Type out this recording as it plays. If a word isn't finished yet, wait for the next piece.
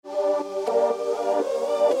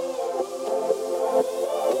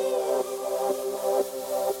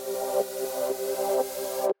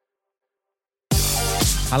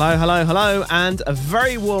Hello, and a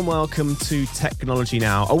very warm welcome to Technology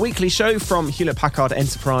Now, a weekly show from Hewlett-Packard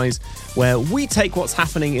Enterprise where we take what's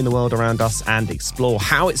happening in the world around us and explore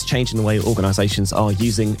how it's changing the way organizations are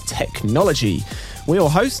using technology. We're your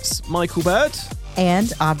hosts, Michael Bird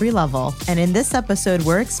and Aubrey Lovell. And in this episode,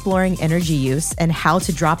 we're exploring energy use and how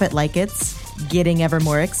to drop it like it's getting ever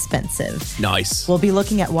more expensive. Nice. We'll be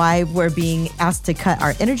looking at why we're being asked to cut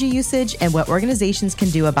our energy usage and what organizations can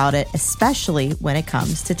do about it, especially when it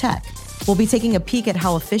comes to tech. We'll be taking a peek at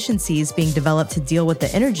how efficiencies being developed to deal with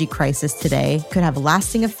the energy crisis today could have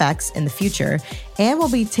lasting effects in the future. And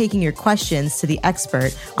we'll be taking your questions to the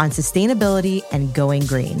expert on sustainability and going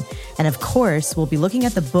green. And of course, we'll be looking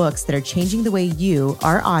at the books that are changing the way you,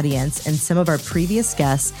 our audience, and some of our previous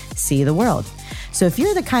guests see the world. So if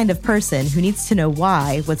you're the kind of person who needs to know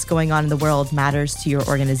why what's going on in the world matters to your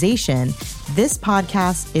organization, this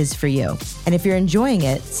podcast is for you. And if you're enjoying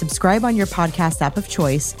it, subscribe on your podcast app of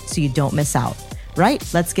choice so you don't miss out. Right,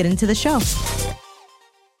 let's get into the show.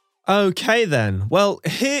 Okay then. Well,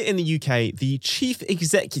 here in the UK, the chief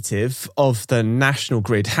executive of the National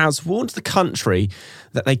Grid has warned the country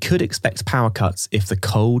that they could expect power cuts if the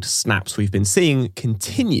cold snaps we've been seeing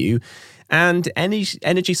continue and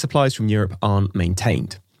energy supplies from Europe aren't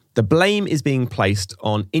maintained. The blame is being placed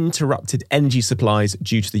on interrupted energy supplies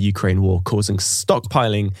due to the Ukraine war, causing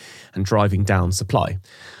stockpiling and driving down supply.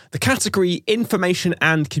 The category Information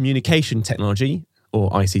and Communication Technology, or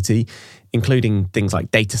ICT, including things like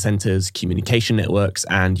data centers, communication networks,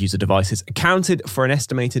 and user devices, accounted for an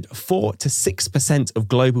estimated 4 to 6% of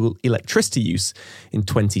global electricity use in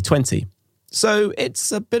 2020. So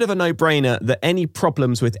it's a bit of a no-brainer that any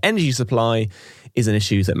problems with energy supply is an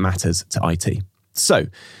issue that matters to IT. So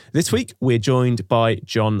this week, we're joined by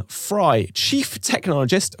John Fry, Chief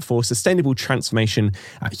Technologist for Sustainable Transformation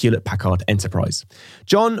at Hewlett-Packard Enterprise.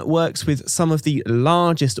 John works with some of the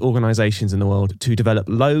largest organizations in the world to develop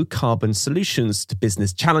low-carbon solutions to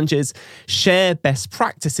business challenges, share best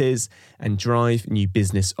practices, and drive new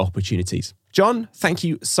business opportunities. John, thank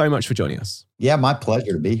you so much for joining us. Yeah, my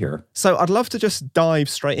pleasure to be here. So I'd love to just dive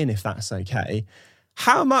straight in, if that's okay.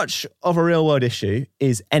 How much of a real-world issue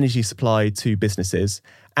is energy supply to businesses?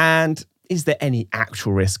 And is there any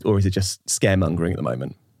actual risk, or is it just scaremongering at the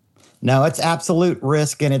moment? No, it's absolute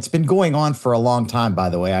risk, and it's been going on for a long time, by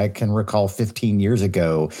the way. I can recall 15 years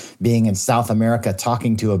ago being in South America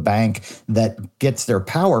talking to a bank that gets their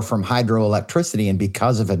power from hydroelectricity, and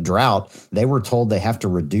because of a drought, they were told they have to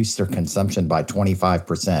reduce their consumption by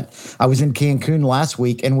 25%. I was in Cancun last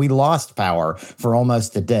week, and we lost power for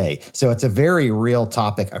almost a day. So it's a very real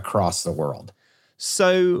topic across the world.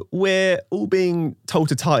 So we're all being told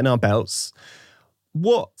to tighten our belts.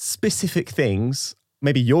 What specific things,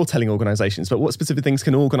 maybe you're telling organizations, but what specific things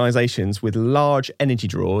can organizations with large energy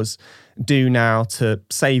draws do now to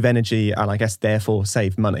save energy and I guess therefore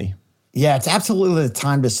save money? Yeah, it's absolutely the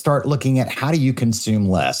time to start looking at how do you consume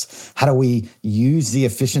less? How do we use the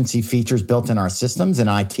efficiency features built in our systems? In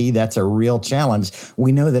IT, that's a real challenge.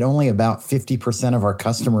 We know that only about 50% of our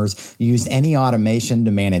customers use any automation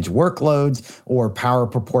to manage workloads or power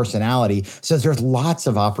proportionality. So there's lots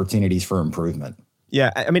of opportunities for improvement.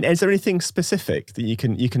 Yeah, I mean, is there anything specific that you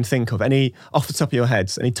can think of? Any off the top of your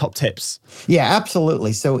heads? Any top tips? Yeah,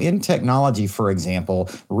 absolutely. So in technology, for example,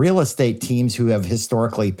 real estate teams who have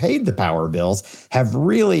historically paid the power bills have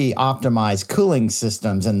really optimized cooling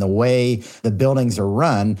systems and the way the buildings are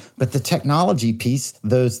run. But the technology piece,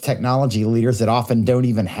 those technology leaders that often don't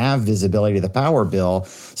even have visibility to the power bill,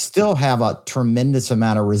 still have a tremendous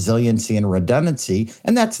amount of resiliency and redundancy,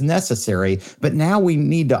 and that's necessary. But now we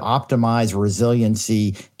need to optimize resiliency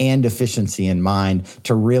and efficiency in mind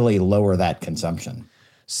to really lower that consumption.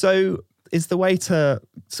 So is the way to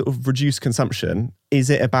sort of reduce consumption,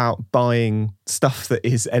 is it about buying stuff that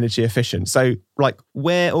is energy efficient? So like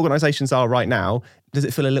where organizations are right now, does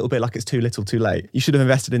it feel a little bit like it's too little too late? You should have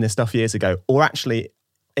invested in this stuff years ago. Or actually,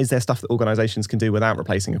 is there stuff that organizations can do without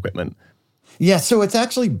replacing equipment? Yeah, so it's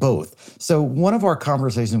actually both. So one of our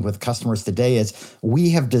conversations with customers today is we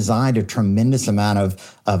have designed a tremendous amount of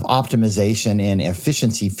optimization and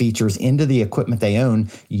efficiency features into the equipment they own,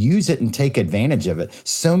 use it and take advantage of it.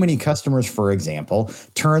 So many customers, for example,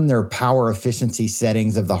 turn their power efficiency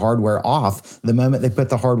settings of the hardware off the moment they put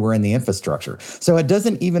the hardware in the infrastructure. So it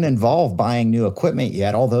doesn't even involve buying new equipment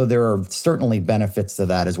yet, although there are certainly benefits to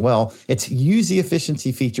that as well. It's use the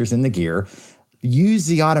efficiency features in the gear, use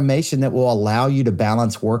the automation that will allow you to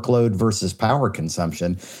balance workload versus power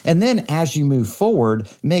consumption. And then as you move forward,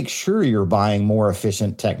 make sure you're buying more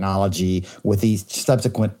efficient technology with each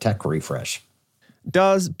subsequent tech refresh.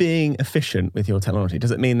 Does being efficient with your technology, does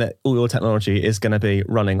it mean that all your technology is going to be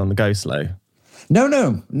running on the go slow?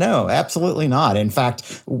 No, absolutely not. In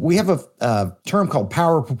fact, we have a term called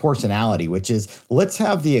power proportionality, which is let's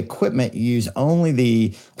have the equipment use only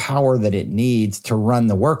the power that it needs to run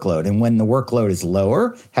the workload. And when the workload is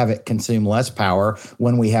lower, have it consume less power.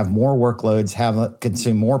 When we have more workloads, have it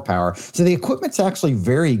consume more power. So the equipment's actually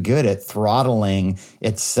very good at throttling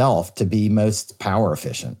itself to be most power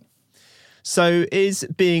efficient. So is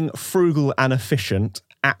being frugal and efficient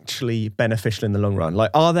actually beneficial in the long run?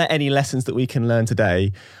 Like, are there any lessons that we can learn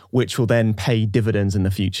today which will then pay dividends in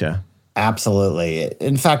the future? Absolutely.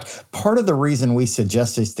 In fact, part of the reason we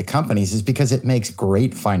suggest this to companies is because it makes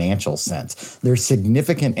great financial sense. There's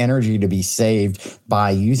significant energy to be saved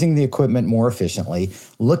by using the equipment more efficiently,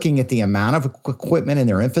 looking at the amount of equipment in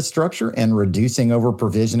their infrastructure and reducing over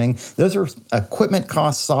provisioning. Those are equipment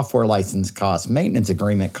costs, software license costs, maintenance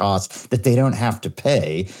agreement costs that they don't have to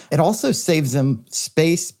pay. It also saves them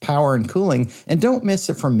space, power, and cooling. And don't miss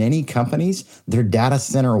it, for many companies, their data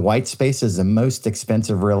center white space is the most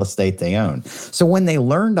expensive real estate they own. So when they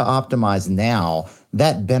learn to optimize now,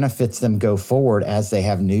 that benefits them go forward as they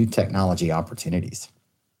have new technology opportunities.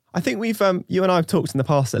 I think we've, you and I have talked in the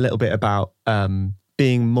past a little bit about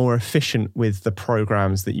being more efficient with the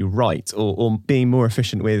programs that you write, or being more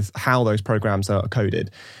efficient with how those programs are coded.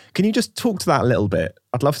 Can you just talk to that a little bit?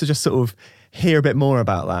 I'd love to just sort of hear a bit more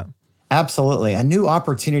about that. Absolutely. A new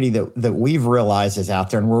opportunity that we've realized is out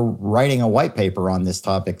there, and we're writing a white paper on this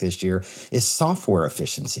topic this year, is software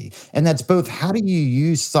efficiency. And that's both how do you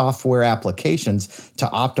use software applications to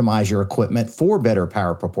optimize your equipment for better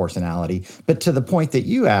power proportionality, but to the point that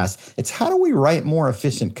you asked, it's how do we write more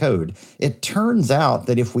efficient code? It turns out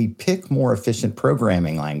that if we pick more efficient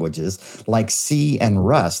programming languages like C and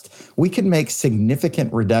Rust, we can make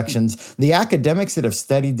significant reductions. The academics that have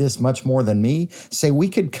studied this much more than me say we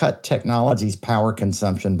could cut technology's power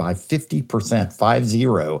consumption by 50%,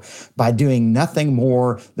 50, by doing nothing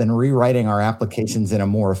more than rewriting our applications in a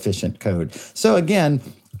more efficient code. So again,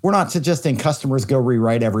 we're not suggesting customers go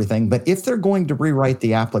rewrite everything, but if they're going to rewrite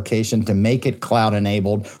the application to make it cloud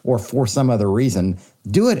enabled or for some other reason,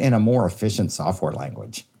 do it in a more efficient software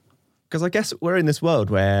language. Because I guess we're in this world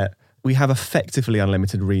where we have effectively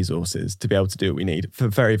unlimited resources to be able to do what we need for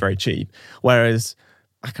very, very cheap. Whereas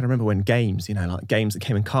I can remember when games, like games that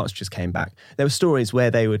came in cartridges came back, there were stories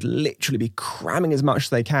where they would literally be cramming as much as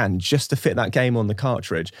they can just to fit that game on the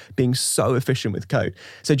cartridge, being so efficient with code.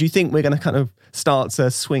 So do you think we're going to kind of start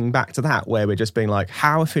to swing back to that, where we're just being like,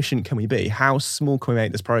 how efficient can we be? How small can we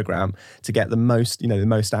make this program to get the most, the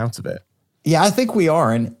most out of it? Yeah, I think we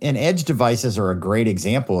are. And edge devices are a great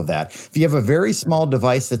example of that. If you have a very small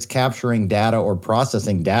device that's capturing data or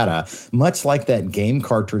processing data, much like that game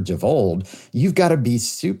cartridge of old, you've got to be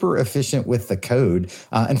super efficient with the code.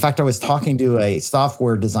 In fact, I was talking to a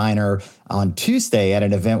software designer on Tuesday at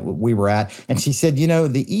an event we were at, and she said,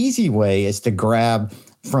 the easy way is to grab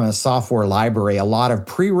from a software library a lot of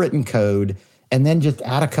pre-written code and then just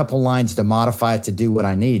add a couple lines to modify it to do what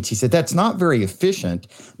I need. She said, that's not very efficient,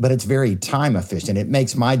 but it's very time efficient. It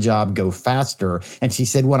makes my job go faster. And she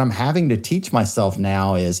said, what I'm having to teach myself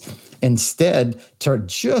now is instead to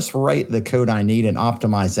just write the code I need and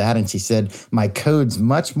optimize that. And she said, my code's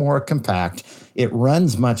much more compact, it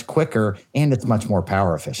runs much quicker, and it's much more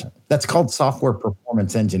power efficient. That's called software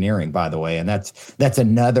performance engineering, by the way. And that's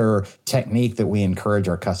another technique that we encourage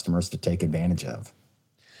our customers to take advantage of.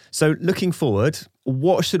 So looking forward,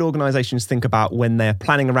 what should organizations think about when they're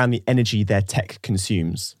planning around the energy their tech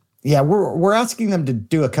consumes? Yeah, we're asking them to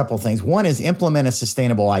do a couple of things. One is implement a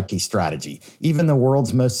sustainable IT strategy. Even the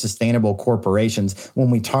world's most sustainable corporations, when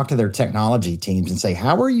we talk to their technology teams and say,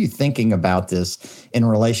 how are you thinking about this in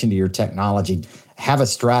relation to your technology? Have a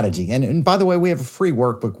strategy. And by the way, we have a free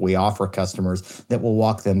workbook we offer customers that will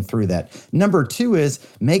walk them through that. Number two is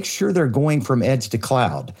make sure they're going from edge to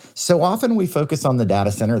cloud. So often we focus on the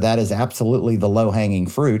data center. That is absolutely the low-hanging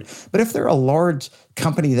fruit. But if they're a large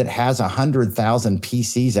company that has 100,000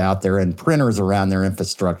 PCs out there and printers around their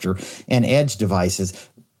infrastructure and edge devices,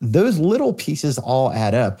 those little pieces all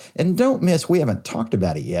add up. And don't miss, we haven't talked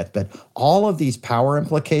about it yet, but all of these power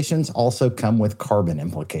implications also come with carbon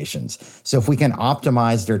implications. So if we can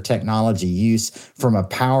optimize their technology use from a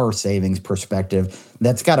power savings perspective,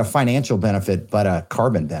 that's got a financial benefit, but a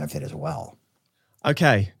carbon benefit as well.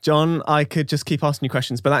 Okay, John, I could just keep asking you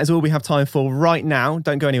questions, but that is all we have time for right now.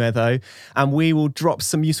 Don't go anywhere though. And we will drop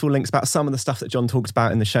some useful links about some of the stuff that John talked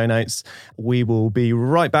about in the show notes. We will be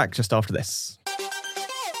right back just after this.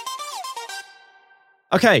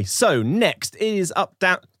 Okay, so next is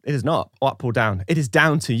It is not up or down. It is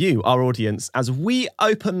down to you, our audience, as we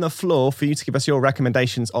open the floor for you to give us your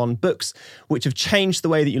recommendations on books which have changed the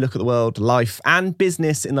way that you look at the world, life, and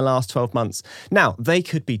business in the last 12 months. Now, they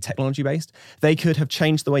could be technology-based, they could have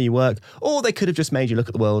changed the way you work, or they could have just made you look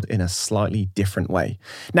at the world in a slightly different way.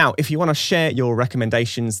 Now, if you want to share your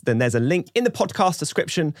recommendations, then there's a link in the podcast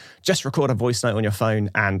description. Just record a voice note on your phone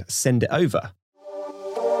and send it over.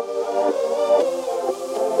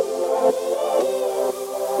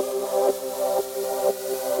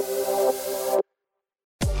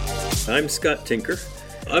 I'm Scott Tinker.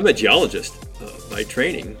 I'm a geologist by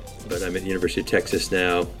training, but I'm at the University of Texas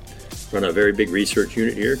now. Run a very big research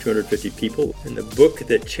unit here, 250 people. And the book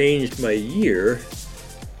that changed my year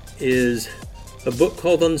is a book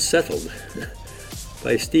called Unsettled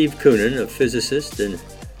by Steve Koonin, a physicist and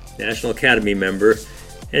National Academy member.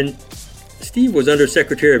 And Steve was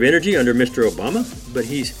Undersecretary of Energy under Mr. Obama, but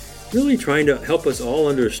he's really trying to help us all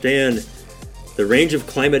understand the range of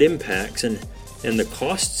climate impacts and the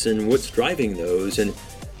costs and what's driving those. And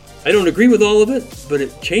I don't agree with all of it, but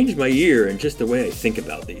it changed my year and just the way I think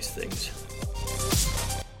about these things.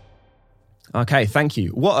 Okay, thank you.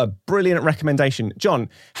 What a brilliant recommendation. John,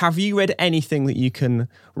 have you read anything that you can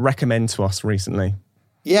recommend to us recently?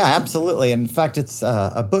 Yeah, absolutely. In fact, it's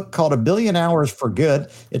a book called A Billion Hours for Good.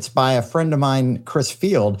 It's by a friend of mine, Chris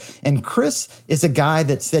Field. And Chris is a guy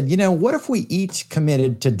that said, what if we each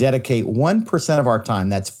committed to dedicate 1% of our time,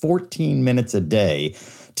 that's 14 minutes a day,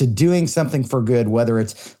 to doing something for good, whether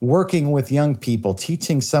it's working with young people,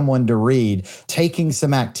 teaching someone to read, taking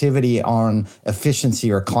some activity on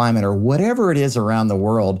efficiency or climate or whatever it is around the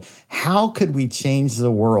world. How could we change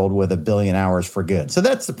the world with 1 billion hours for good? So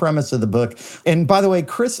that's the premise of the book. And by the way,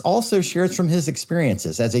 Chris also shares from his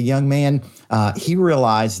experiences. As a young man, he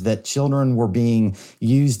realized that children were being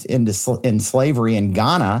used in slavery in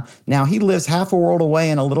Ghana. Now, he lives half a world away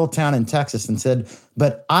in a little town in Texas and said,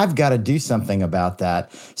 but I've got to do something about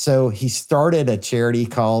that. So he started a charity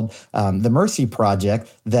called the Mercy Project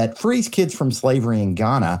that frees kids from slavery in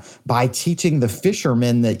Ghana by teaching the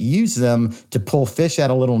fishermen that use them to pull fish out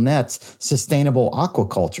of little nets sustainable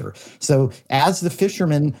aquaculture. So as the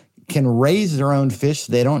fishermen can raise their own fish,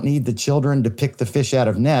 they don't need the children to pick the fish out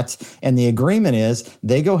of nets. And the agreement is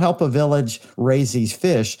they go help a village raise these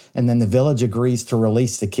fish, and then the village agrees to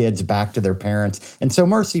release the kids back to their parents. And so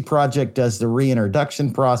Mercy Project does the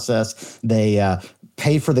reintroduction process. They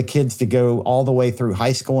pay for the kids to go all the way through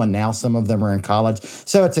high school, and now some of them are in college.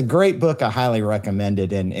 So it's a great book. I highly recommend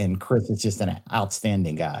it. And Chris is just an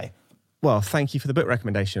outstanding guy. Well, thank you for the book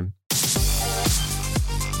recommendation.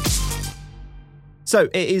 So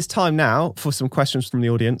it is time now for some questions from the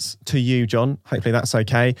audience to you, John. Hopefully that's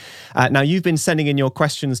okay. Now, you've been sending in your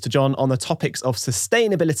questions to John on the topics of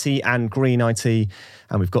sustainability and green IT,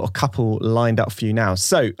 and we've got a couple lined up for you now.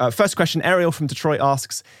 So first question, Ariel from Detroit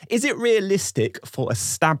asks, is it realistic for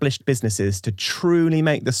established businesses to truly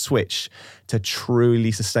make the switch to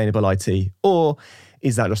truly sustainable IT, or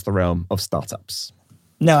is that just the realm of startups?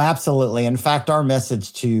 No, absolutely. In fact, our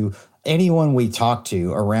message to anyone we talk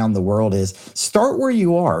to around the world is start where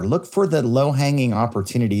you are. Look for the low-hanging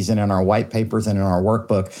opportunities. And in our white papers and in our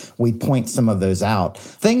workbook, we point some of those out.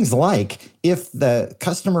 Things like if the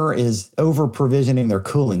customer is over-provisioning their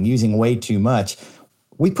cooling, using way too much,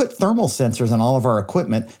 we put thermal sensors on all of our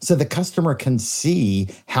equipment so the customer can see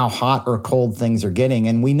how hot or cold things are getting.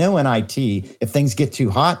 And we know in IT, if things get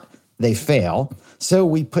too hot, they fail. So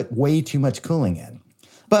we put way too much cooling in.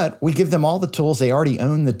 But we give them all the tools. They already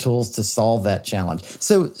own the tools to solve that challenge.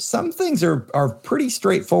 So some things are pretty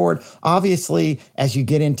straightforward. Obviously, as you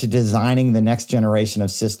get into designing the next generation of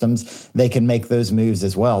systems, they can make those moves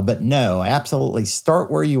as well. But no, absolutely start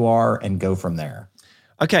where you are and go from there.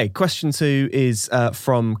 Okay, question 2 is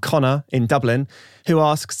from Connor in Dublin, who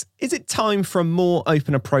asks, is it time for a more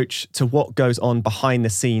open approach to what goes on behind the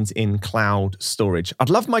scenes in cloud storage?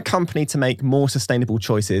 I'd love my company to make more sustainable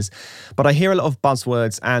choices, but I hear a lot of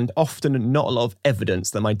buzzwords and often not a lot of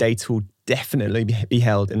evidence that my data will definitely be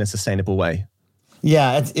held in a sustainable way.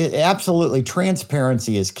 Yeah, absolutely.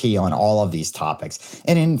 Transparency is key on all of these topics.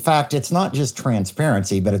 And in fact, it's not just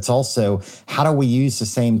transparency, but it's also how do we use the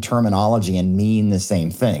same terminology and mean the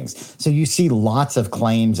same things? So you see lots of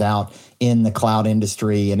claims out in the cloud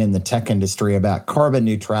industry and in the tech industry about carbon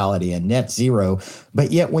neutrality and net zero.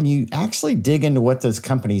 But yet when you actually dig into what those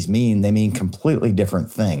companies mean, they mean completely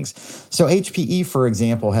different things. So HPE, for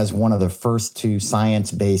example, has one of the first 2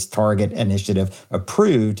 science-based target initiative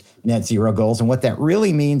approved net zero goals. And what that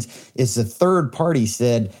really means is the third party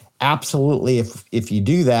said, absolutely, if you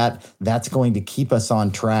do that, that's going to keep us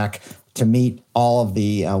on track to meet all of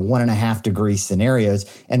the 1.5 degree scenarios.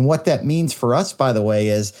 And what that means for us, by the way,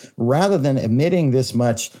 is rather than emitting this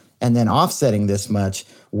much and then offsetting this much,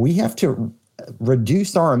 we have to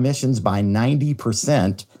reduce our emissions by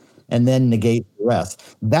 90% and then negate the rest.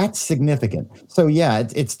 That's significant. So yeah,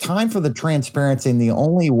 it's time for the transparency. And the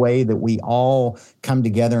only way that we all come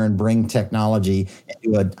together and bring technology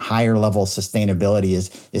into a higher level of sustainability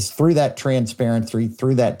is through that transparency,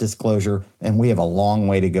 through that disclosure. And we have a long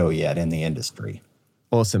way to go yet in the industry.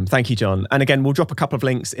 Awesome. Thank you, John. And again, we'll drop a couple of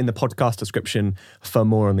links in the podcast description for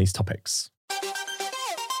more on these topics.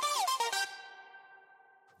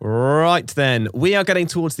 Right then, we are getting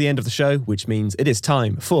towards the end of the show, which means it is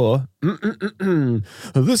time for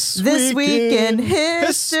This Week in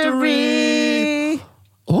History.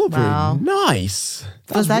 Aubrey, Wow. Nice.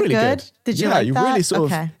 Was that really good? Did you like you that? really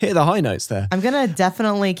sort Okay. of hit the high notes there. I'm going to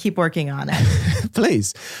definitely keep working on it.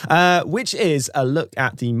 Please. Which is a look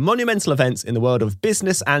at the monumental events in the world of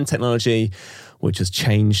business and technology, which has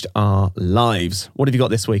changed our lives. What have you got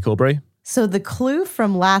this week, Aubrey? So the clue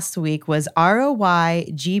from last week was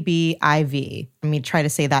ROYGBIV. Let me try to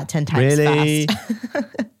say that 10 times Really? fast.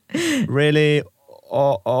 Really?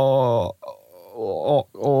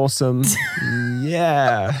 Awesome.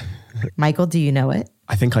 Yeah. Michael, do you know it?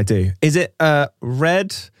 I think I do. Is it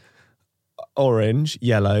red, orange,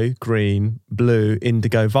 yellow, green, blue,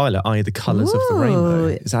 indigo, violet, i.e. the colours of the rainbow?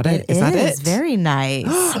 Is that it? Is that it? Very nice.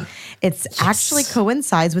 It's actually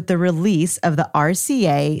coincides with the release of the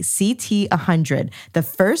RCA CT100, the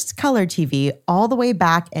first color TV all the way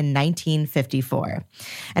back in 1954.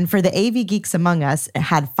 And for the AV geeks among us, it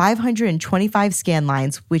had 525 scan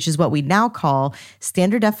lines, which is what we now call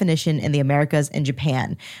standard definition in the Americas and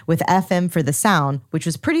Japan, with FM for the sound, which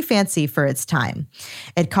was pretty fancy for its time.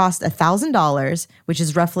 It cost $1,000, which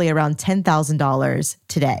is roughly around $10,000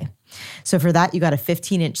 today. So for that, you got a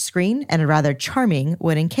 15-inch screen and a rather charming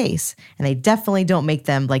wooden case. And they definitely don't make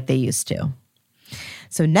them like they used to.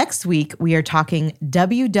 So next week, we are talking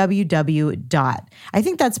www. I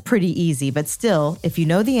think that's pretty easy, but still, if you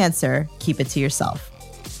know the answer, keep it to yourself.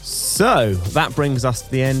 So that brings us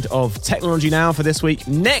to the end of Technology Now for this week.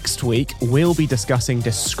 Next week, we'll be discussing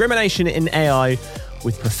discrimination in AI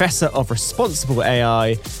with Professor of Responsible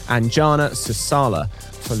AI, Anjana Susala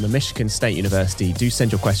from the Michigan State University. Do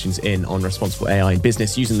send your questions in on responsible AI in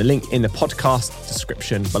business using the link in the podcast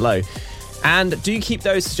description below. And do keep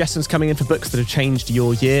those suggestions coming in for books that have changed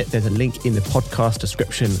your year. There's a link in the podcast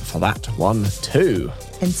description for that one too.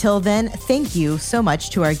 Until then, thank you so much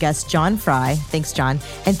to our guest, John Fry. Thanks, John.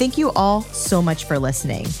 And thank you all so much for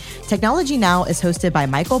listening. Technology Now is hosted by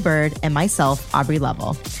Michael Bird and myself, Aubrey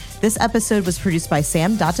Lovell. This episode was produced by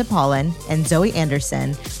Sam Dattapalan and Zoe Anderson,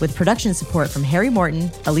 with production support from Harry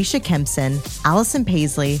Morton, Alicia Kempson, Allison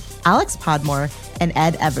Paisley, Alex Podmore, and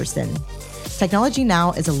Ed Everson. Technology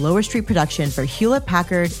Now is a Lower Street production for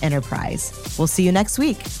Hewlett-Packard Enterprise. We'll see you next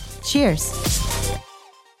week. Cheers.